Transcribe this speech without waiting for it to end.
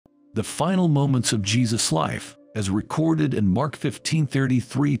The final moments of Jesus' life, as recorded in Mark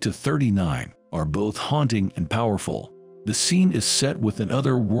 15:33-39, are both haunting and powerful. The scene is set with an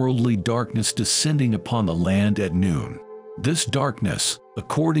otherworldly darkness descending upon the land at noon. This darkness,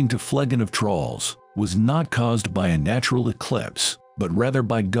 according to Phlegon of Tralles, was not caused by a natural eclipse, but rather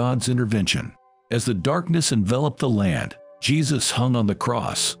by God's intervention. As the darkness enveloped the land, Jesus hung on the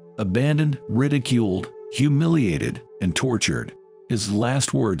cross, abandoned, ridiculed, humiliated, and tortured. His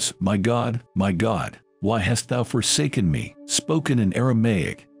last words, my God, why hast thou forsaken me?" spoken in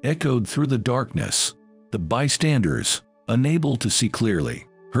Aramaic, echoed through the darkness. The bystanders, unable to see clearly,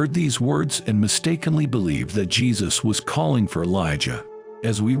 heard these words and mistakenly believed that Jesus was calling for Elijah.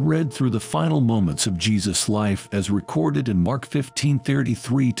 As we read through the final moments of Jesus' life as recorded in Mark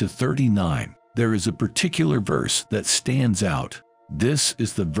 15:33-39, there is a particular verse that stands out. This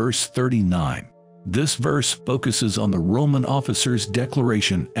is the verse 39. This verse focuses on the Roman officer's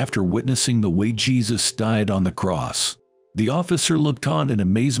declaration after witnessing the way Jesus died on the cross. The officer looked on in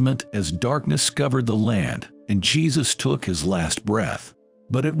amazement as darkness covered the land, and Jesus took his last breath.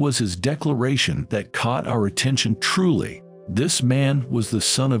 But it was his declaration that caught our attention truly. This man was the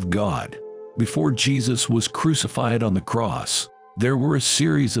Son of God. Before Jesus was crucified on the cross, there were a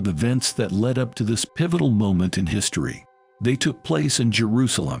series of events that led up to this pivotal moment in history. They took place in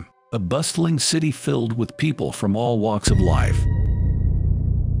Jerusalem, a bustling city filled with people from all walks of life.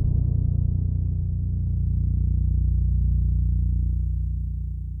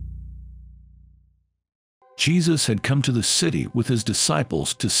 Jesus had come to the city with his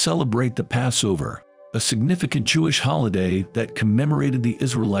disciples to celebrate the Passover, a significant Jewish holiday that commemorated the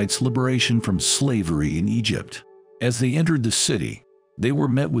Israelites' liberation from slavery in Egypt. As they entered the city, they were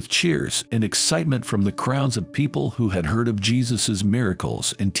met with cheers and excitement from the crowds of people who had heard of Jesus'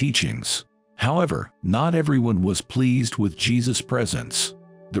 miracles and teachings. However, not everyone was pleased with Jesus' presence.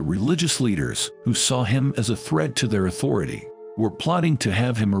 The religious leaders, who saw him as a threat to their authority, were plotting to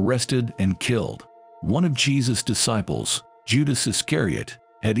have him arrested and killed. One of Jesus' disciples, Judas Iscariot,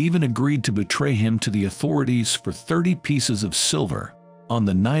 had even agreed to betray him to the authorities for 30 pieces of silver. On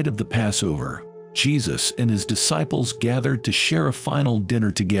the night of the Passover, Jesus and his disciples gathered to share a final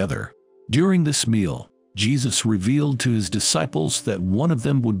dinner together. During this meal, Jesus revealed to his disciples that one of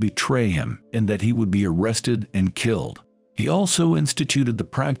them would betray him and that he would be arrested and killed. He also instituted the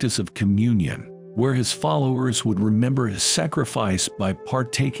practice of communion, where his followers would remember his sacrifice by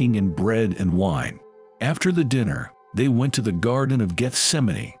partaking in bread and wine. After the dinner, they went to the Garden of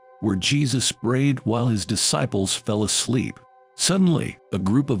Gethsemane, where Jesus prayed while his disciples fell asleep. Suddenly, a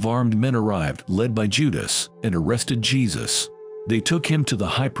group of armed men arrived, led by Judas, and arrested Jesus. They took him to the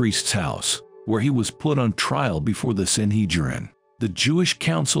high priest's house, where he was put on trial before the Sanhedrin, the Jewish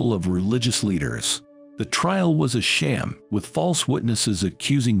council of religious leaders. The trial was a sham, with false witnesses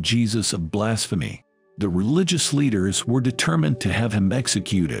accusing Jesus of blasphemy. The religious leaders were determined to have him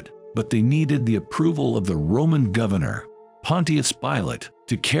executed, but they needed the approval of the Roman governor, Pontius Pilate,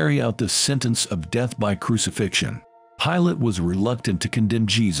 to carry out the sentence of death by crucifixion. Pilate was reluctant to condemn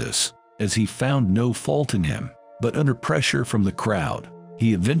Jesus, as he found no fault in him, but under pressure from the crowd,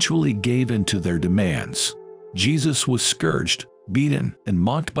 he eventually gave in to their demands. Jesus was scourged, beaten, and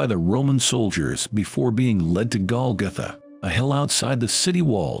mocked by the Roman soldiers before being led to Golgotha, a hill outside the city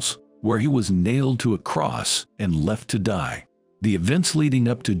walls, where he was nailed to a cross and left to die. The events leading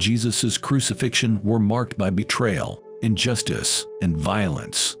up to Jesus' crucifixion were marked by betrayal, injustice, and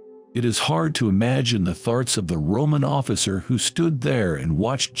violence. It is hard to imagine the thoughts of the Roman officer who stood there and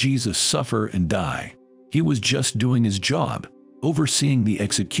watched Jesus suffer and die. He was just doing his job, overseeing the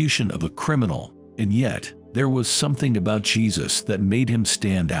execution of a criminal, and yet, there was something about Jesus that made him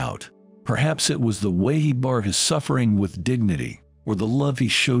stand out. Perhaps it was the way he bore his suffering with dignity, or the love he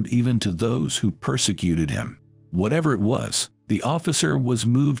showed even to those who persecuted him. Whatever it was, the officer was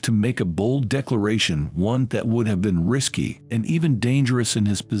moved to make a bold declaration, one that would have been risky and even dangerous in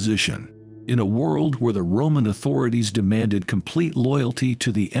his position. In a world where the Roman authorities demanded complete loyalty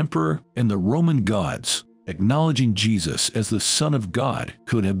to the emperor and the Roman gods, acknowledging Jesus as the Son of God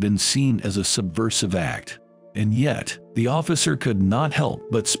could have been seen as a subversive act. And yet, the officer could not help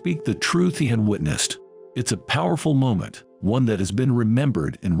but speak the truth he had witnessed. It's a powerful moment, one that has been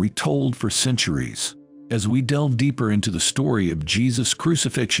remembered and retold for centuries. As we delve deeper into the story of Jesus'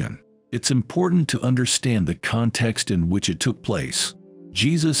 crucifixion, it's important to understand the context in which it took place.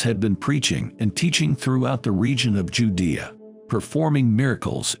 Jesus had been preaching and teaching throughout the region of Judea, performing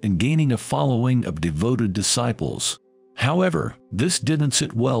miracles and gaining a following of devoted disciples. However, this didn't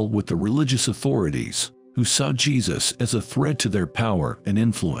sit well with the religious authorities, who saw Jesus as a threat to their power and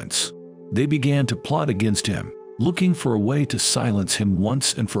influence. They began to plot against him, looking for a way to silence him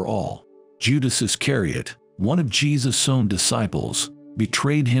once and for all. Judas Iscariot, one of Jesus' own disciples,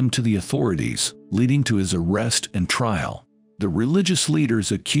 betrayed him to the authorities, leading to his arrest and trial. The religious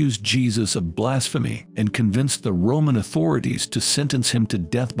leaders accused Jesus of blasphemy and convinced the Roman authorities to sentence him to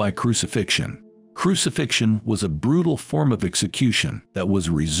death by crucifixion. Crucifixion was a brutal form of execution that was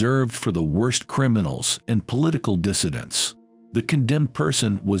reserved for the worst criminals and political dissidents. The condemned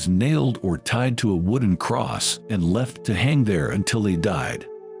person was nailed or tied to a wooden cross and left to hang there until he died.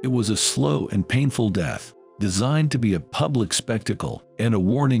 It was a slow and painful death, designed to be a public spectacle and a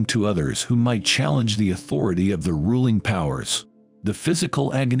warning to others who might challenge the authority of the ruling powers. The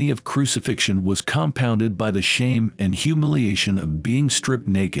physical agony of crucifixion was compounded by the shame and humiliation of being stripped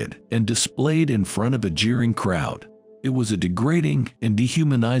naked and displayed in front of a jeering crowd. It was a degrading and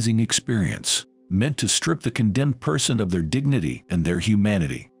dehumanizing experience, meant to strip the condemned person of their dignity and their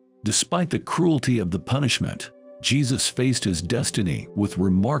humanity. Despite the cruelty of the punishment, Jesus faced his destiny with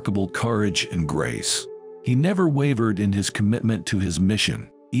remarkable courage and grace. He never wavered in his commitment to his mission,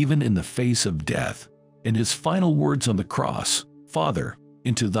 even in the face of death. In his final words on the cross, "Father,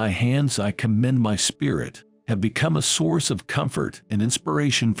 into thy hands I commend my spirit," have become a source of comfort and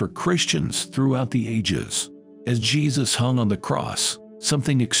inspiration for Christians throughout the ages. As Jesus hung on the cross,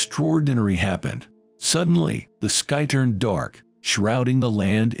 something extraordinary happened. Suddenly, the sky turned dark, shrouding the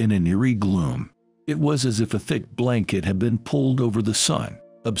land in an eerie gloom. It was as if a thick blanket had been pulled over the sun,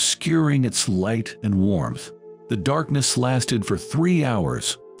 obscuring its light and warmth. The darkness lasted for 3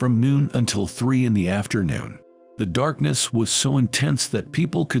 hours, from noon until 3 in the afternoon. The darkness was so intense that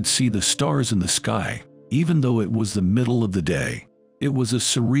people could see the stars in the sky, even though it was the middle of the day. It was a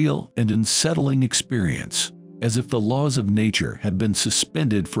surreal and unsettling experience, as if the laws of nature had been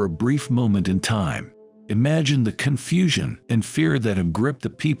suspended for a brief moment in time. Imagine the confusion and fear that have gripped the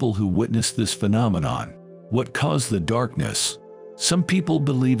people who witnessed this phenomenon. What caused the darkness? Some people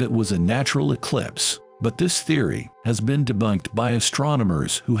believe it was a natural eclipse, but this theory has been debunked by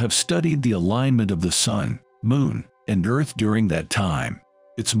astronomers who have studied the alignment of the sun, moon, and earth during that time.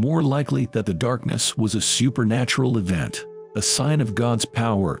 It's more likely that the darkness was a supernatural event, a sign of God's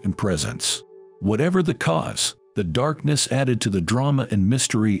power and presence. Whatever the cause, the darkness added to the drama and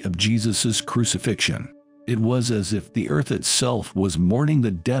mystery of Jesus' crucifixion. It was as if the earth itself was mourning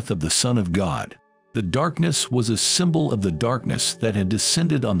the death of the Son of God. The darkness was a symbol of the darkness that had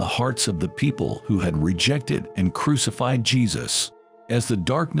descended on the hearts of the people who had rejected and crucified Jesus. As the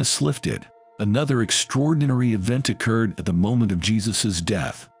darkness lifted, another extraordinary event occurred at the moment of Jesus'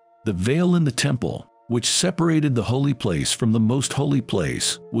 death. The veil in the temple, which separated the holy place from the most holy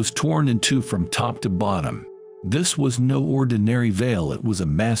place, was torn in two from top to bottom. This was no ordinary veil, it was a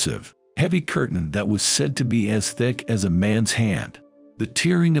massive, heavy curtain that was said to be as thick as a man's hand. The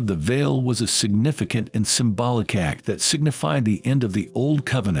tearing of the veil was a significant and symbolic act that signified the end of the old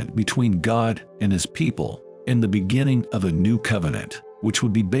covenant between God and his people, and the beginning of a new covenant, which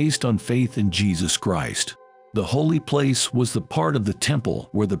would be based on faith in Jesus Christ. The holy place was the part of the temple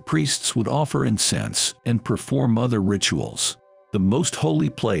where the priests would offer incense and perform other rituals. The most holy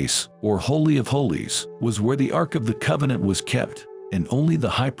place, or Holy of Holies, was where the Ark of the Covenant was kept, and only the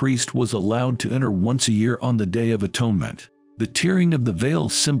high priest was allowed to enter once a year on the Day of Atonement. The tearing of the veil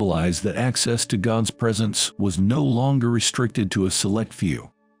symbolized that access to God's presence was no longer restricted to a select few,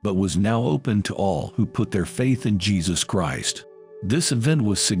 but was now open to all who put their faith in Jesus Christ. This event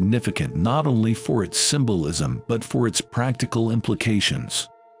was significant not only for its symbolism but for its practical implications.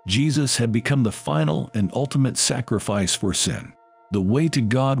 Jesus had become the final and ultimate sacrifice for sin. The way to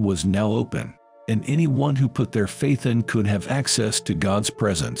God was now open, and anyone who put their faith in could have access to God's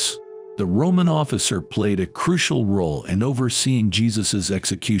presence. The Roman officer played a crucial role in overseeing Jesus'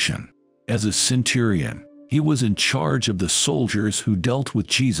 execution. As a centurion, he was in charge of the soldiers who dealt with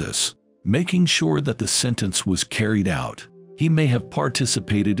Jesus, making sure that the sentence was carried out. He may have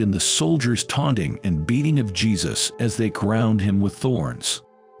participated in the soldiers' taunting and beating of Jesus as they crowned him with thorns.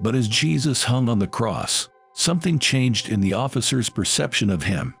 But as Jesus hung on the cross, something changed in the officer's perception of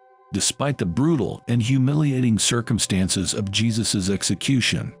him. Despite the brutal and humiliating circumstances of Jesus'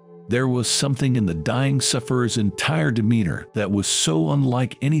 execution, there was something in the dying sufferer's entire demeanor that was so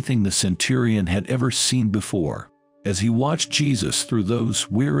unlike anything the centurion had ever seen before. As he watched Jesus through those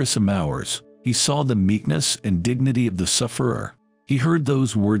wearisome hours, he saw the meekness and dignity of the sufferer. He heard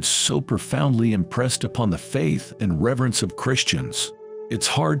those words so profoundly impressed upon the faith and reverence of Christians. It's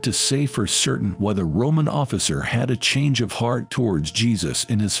hard to say for certain why the Roman officer had a change of heart towards Jesus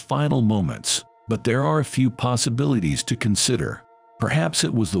in his final moments, but there are a few possibilities to consider. Perhaps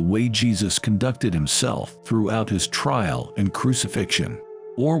it was the way Jesus conducted himself throughout his trial and crucifixion,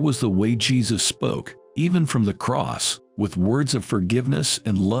 or was the way Jesus spoke, even from the cross, with words of forgiveness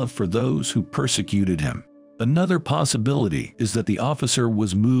and love for those who persecuted him. Another possibility is that the officer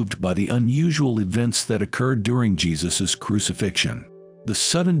was moved by the unusual events that occurred during Jesus' crucifixion. The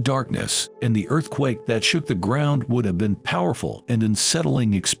sudden darkness and the earthquake that shook the ground would have been powerful and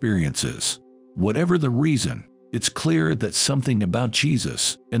unsettling experiences. Whatever the reason, it's clear that something about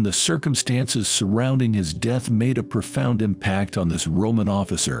Jesus and the circumstances surrounding his death made a profound impact on this Roman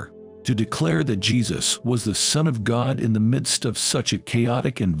officer. To declare that Jesus was the Son of God in the midst of such a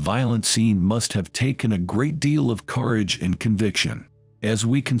chaotic and violent scene must have taken a great deal of courage and conviction. As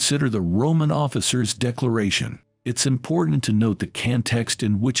we consider the Roman officer's declaration, it's important to note the context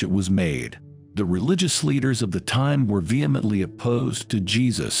in which it was made. The religious leaders of the time were vehemently opposed to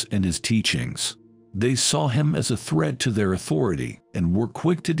Jesus and his teachings. They saw him as a threat to their authority and were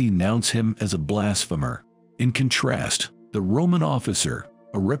quick to denounce him as a blasphemer. In contrast, the Roman officer,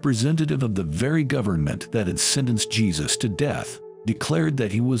 a representative of the very government that had sentenced Jesus to death, declared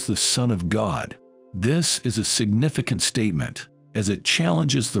that he was the Son of God. This is a significant statement, as it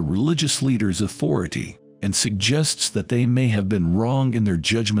challenges the religious leaders' authority and suggests that they may have been wrong in their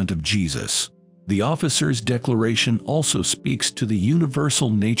judgment of Jesus. The officer's declaration also speaks to the universal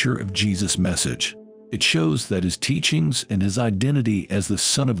nature of Jesus' message. It shows that his teachings and his identity as the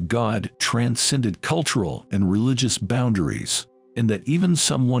Son of God transcended cultural and religious boundaries, and that even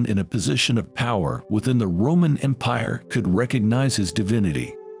someone in a position of power within the Roman Empire could recognize his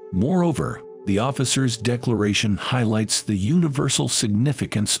divinity. Moreover, the officer's declaration highlights the universal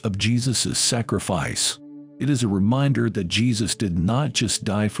significance of Jesus' sacrifice. It is a reminder that Jesus did not just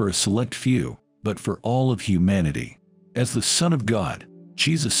die for a select few, but for all of humanity. As the Son of God,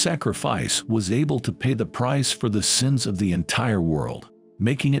 Jesus' sacrifice was able to pay the price for the sins of the entire world,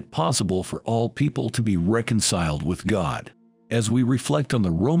 making it possible for all people to be reconciled with God. As we reflect on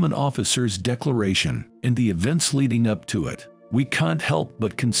the Roman officer's declaration and the events leading up to it, we can't help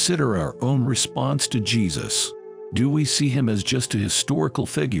but consider our own response to Jesus. Do we see him as just a historical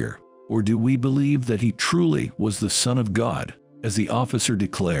figure, or do we believe that he truly was the Son of God, as the officer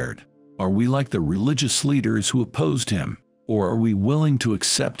declared? Are we like the religious leaders who opposed him, or are we willing to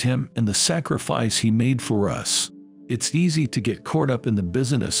accept him and the sacrifice he made for us? It's easy to get caught up in the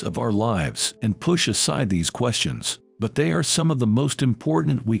business of our lives and push aside these questions, but they are some of the most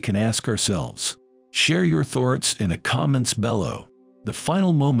important we can ask ourselves. Share your thoughts in the comments below. The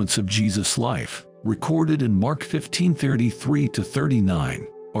final moments of Jesus' life, recorded in Mark 15:33-39,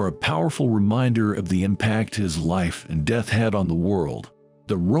 are a powerful reminder of the impact his life and death had on the world.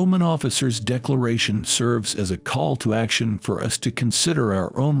 The Roman officer's declaration serves as a call to action for us to consider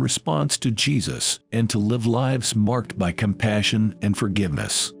our own response to Jesus and to live lives marked by compassion and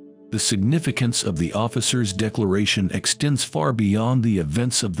forgiveness. The significance of the officer's declaration extends far beyond the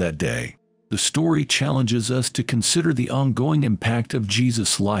events of that day. The story challenges us to consider the ongoing impact of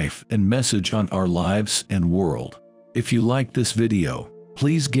Jesus' life and message on our lives and world. If you like this video,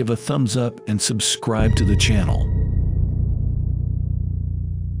 please give a thumbs up and subscribe to the channel.